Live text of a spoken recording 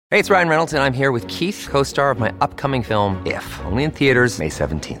Hey, it's Ryan Reynolds, and I'm here with Keith, co-star of my upcoming film, If, only in theaters May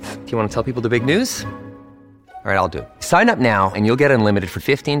 17th. Do you want to tell people the big news? All right, I'll do it. Sign up now and you'll get unlimited for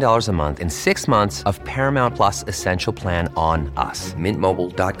 $15 a month and 6 months of Paramount Plus Essential Plan on us.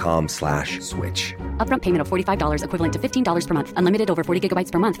 MintMobile.com/switch. Upfront payment of $45 equivalent to $15 per month. Unlimited over 40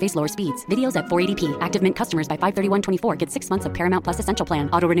 gigabytes per month. Face lower speeds. Videos at 480p. Active Mint customers by 531.24 get 6 months of Paramount Plus Essential Plan.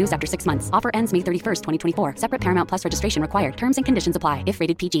 Auto renews after 6 months. Offer ends May 31st, 2024. Separate Paramount Plus registration required. Terms and conditions apply if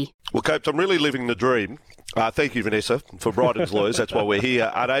rated PG. Well, Copes, I'm really living the dream. Thank you, Vanessa, for Bryden's Lawyers. That's why we're here.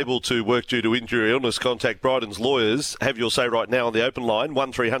 Unable to work due to injury or illness, contact Bryden's Lawyers. Have your say right now on the open line,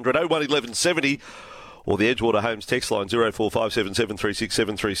 1300 01 1170, or the Edgewater Homes text line, 0457 736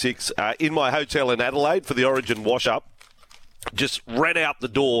 736. In my hotel in Adelaide for the Origin wash-up. Just ran out the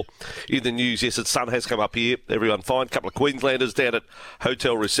door in the news. Yes, the sun has come up here. Everyone fine. A couple of Queenslanders down at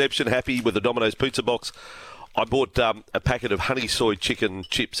hotel reception, happy with the Domino's pizza box. I bought a packet of honey soy chicken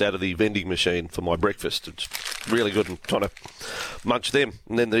chips out of the vending machine for my breakfast. It's really good. I'm trying to munch them,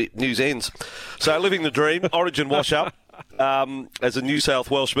 and then the news ends. So, living the dream, Origin wash-up. As a New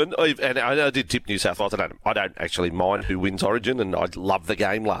South Welshman, and I did tip New South Wales. I don't actually mind who wins Origin, and I love the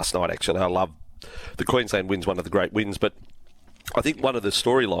game last night, actually. I love the Queensland win's one of the great wins, but I think one of the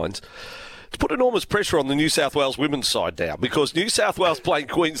storylines to put enormous pressure on the New South Wales women's side now, because New South Wales playing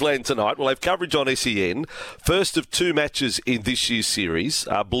Queensland tonight. We'll have coverage on SEN. First of 2 matches in this year's series,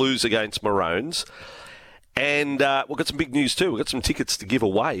 Blues against Maroons. And we've got some big news too. We've got some tickets to give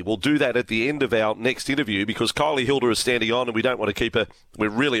away. We'll do that at the end of our next interview because Kylie Hilder is standing on and we don't want to keep her. We're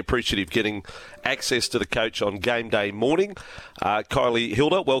really appreciative getting access to the coach on game day morning. Kylie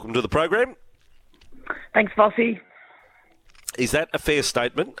Hilder, welcome to the program. Thanks, Bossy. Is that a fair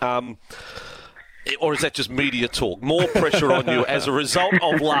statement? Or is that just media talk? More pressure on you as a result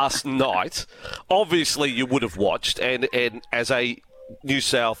of last night. Obviously, you would have watched, and as a New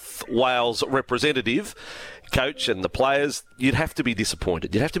South Wales representative, coach and the players, you'd have to be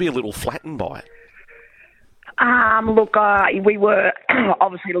disappointed. You'd have to be a little flattened by it. Look, we were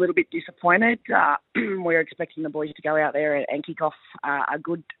obviously a little bit disappointed. We were expecting the boys to go out there and kick off a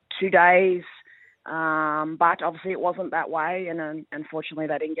good 2 days. But obviously it wasn't that way, and unfortunately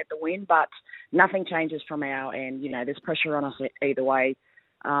they didn't get the win. But nothing changes from our end. You know, there's pressure on us either way.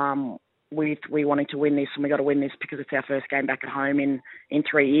 We wanting to win this, and we got to win this because it's our first game back at home in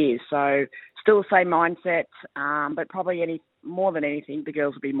 3 years. So still the same mindset, but probably more than anything, the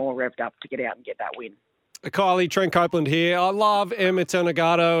girls will be more revved up to get out and get that win. Kylie, Trent Copeland here. I love Emma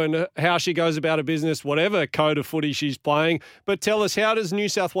Tanagato and how she goes about her business, whatever code of footy she's playing. But tell us, how does New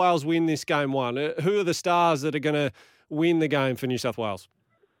South Wales win this game one? Who are the stars that are going to win the game for New South Wales?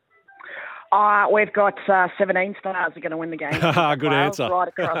 We've got 17 stars that are going to win the game. Good answer. Right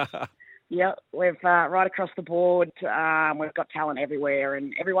across. Yeah, we've right across the board. We've got talent everywhere,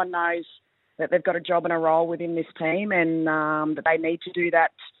 and everyone knows that they've got a job and a role within this team, and that they need to do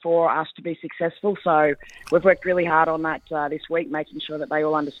that for us to be successful. So we've worked really hard on that this week, making sure that they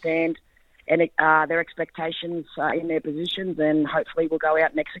all understand and their expectations in their positions, and hopefully we'll go out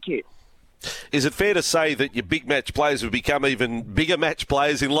and execute. Is it fair to say that your big match players have become even bigger match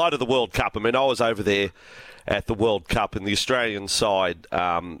players in light of the World Cup? I mean, I was over there at the World Cup, and the Australian side,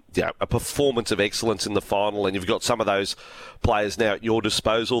 a performance of excellence in the final, and you've got some of those players now at your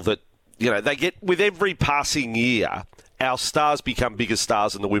disposal that, you know, they get, with every passing year, our stars become bigger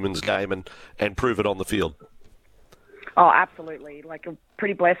stars in the women's game and prove it on the field. Oh, absolutely. Like, I'm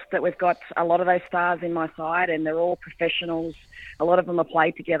pretty blessed that we've got a lot of those stars in my side, and they're all professionals. A lot of them have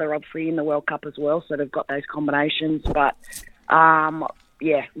played together, obviously, in the World Cup as well, so they've got those combinations. But,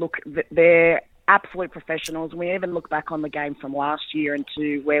 they're absolute professionals. We even look back on the game from last year and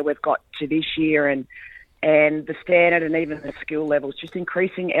to where we've got to this year, and the standard and even the skill levels just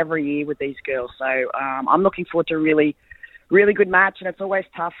increasing every year with these girls. So I'm looking forward to a really, really good match, and it's always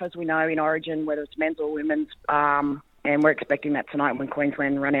tough, as we know, in Origin, whether it's men's or women's, and we're expecting that tonight when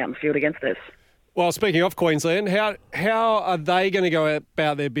Queensland run out in the field against us. Well, speaking of Queensland, how are they going to go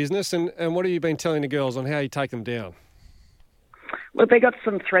about their business, and what have you been telling the girls on how you take them down? Look, they got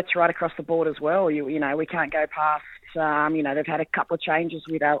some threats right across the board as well. You know, we can't go past, they've had a couple of changes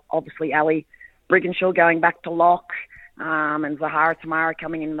with, obviously, Ali Brigginshaw going back to lock, and Zahara Tamara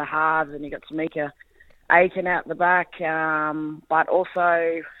coming in the halves, and you got Tamika Aiken out the back, but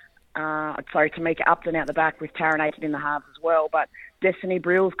also, Tamika Upton out the back with Taryn Aiken in the halves as well. But Destiny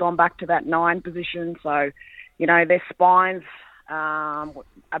Brill's gone back to that 9 position, so, you know, their spines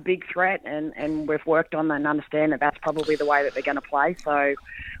a big threat, and we've worked on that and understand that that's probably the way that they're going to play, so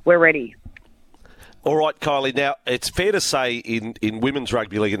we're ready. All right, Kylie. Now, it's fair to say in women's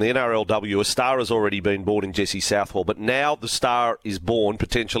rugby league, in the NRLW, a star has already been born in Jessie Southwell, but now the star is born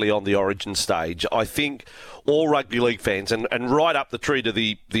potentially on the Origin stage. I think all rugby league fans, and right up the tree to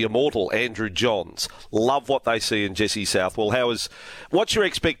the immortal Andrew Johns, love what they see in Jessie Southwell. What's your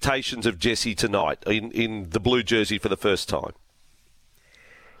expectations of Jessie tonight in the blue jersey for the first time?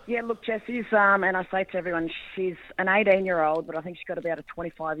 Yeah, look, Jessie's, and I say to everyone, she's an 18-year-old, but I think she's got about a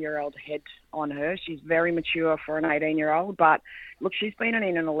 25-year-old head on her. She's very mature for an 18-year-old, but look, she's been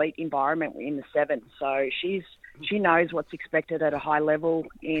in an elite environment in the Sevens, so she knows what's expected at a high level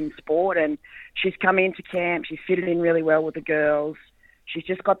in sport, and she's come into camp, she's fitted in really well with the girls. She's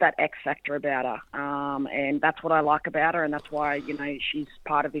just got that X factor about her, and that's what I like about her, and that's why, she's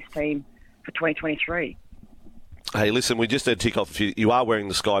part of this team for 2023. Hey, listen, we just had to tick off a few. You are wearing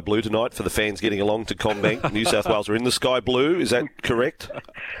the sky blue tonight for the fans getting along to CommBank. New South Wales are in the sky blue. Is that correct?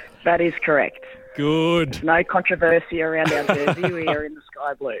 That is correct. Good. No controversy around our jersey. We are in the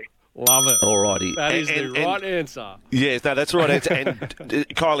sky blue. Love it. All righty. That is the right answer. Yes, no, that's the right answer. And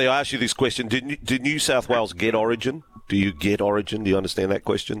Kylie, I asked you this question. Did New South Wales get Origin? Do you get Origin? Do you understand that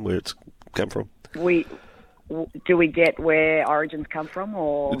question, where it's come from? Do we get where Origins come from,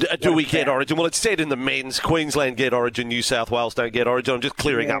 or do we get Origin? Well, it's said in the men's, Queensland get Origin, New South Wales don't get Origin. I'm just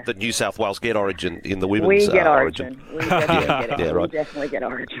clearing up that New South Wales get Origin in the women's We get Origin. We definitely get it. Yeah, right. We definitely get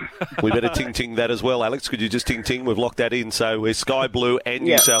Origin. We better ting that as well, Alex. Could you just ting? We've locked that in. So we're Sky Blue and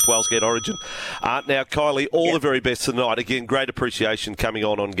New South Wales get Origin. Now, Kylie, all the very best tonight. Again, great appreciation coming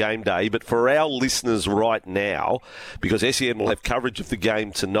on game day. But for our listeners right now, because SEN will have coverage of the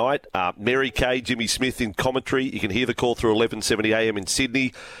game tonight, Mary Kay, Jimmy Smith in commentary. You can hear the call through 1170am in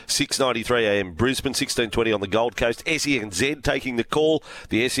Sydney, 693am Brisbane, 1620 on the Gold Coast. SENZ taking the call,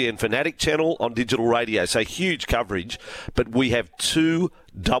 the SEN Fanatic channel on digital radio. So huge coverage, but we have 2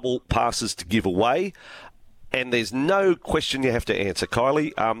 double passes to give away, and there's no question you have to answer,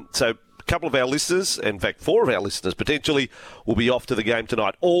 Kylie. So a couple of our listeners, in fact 4 of our listeners potentially, will be off to the game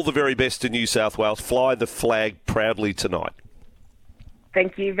tonight. All the very best to New South Wales. Fly the flag proudly tonight.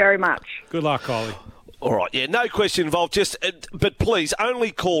 Thank you very much. Good luck, Kylie. All right, yeah, no question involved. But please only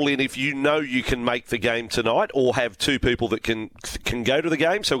call in if you know you can make the game tonight, or have 2 people that can go to the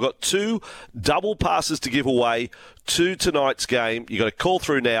game. So we've got 2 double passes to give away to tonight's game. You've got to call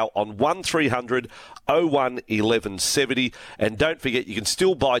through now on 1300 01 1170, and don't forget you can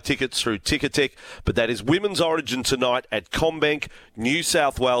still buy tickets through Ticketek. But that is Women's Origin tonight at CommBank, New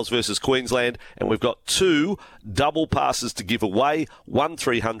South Wales versus Queensland, and we've got 2 double passes to give away.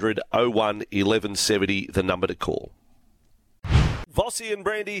 1300 01 1170, the number to call. Vossi and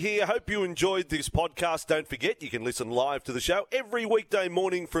Brandy here. Hope you enjoyed this podcast. Don't forget you can listen live to the show every weekday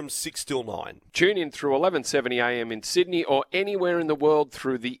morning from 6 till 9. Tune in through 1170am in Sydney or anywhere in the world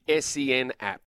through the SEN app.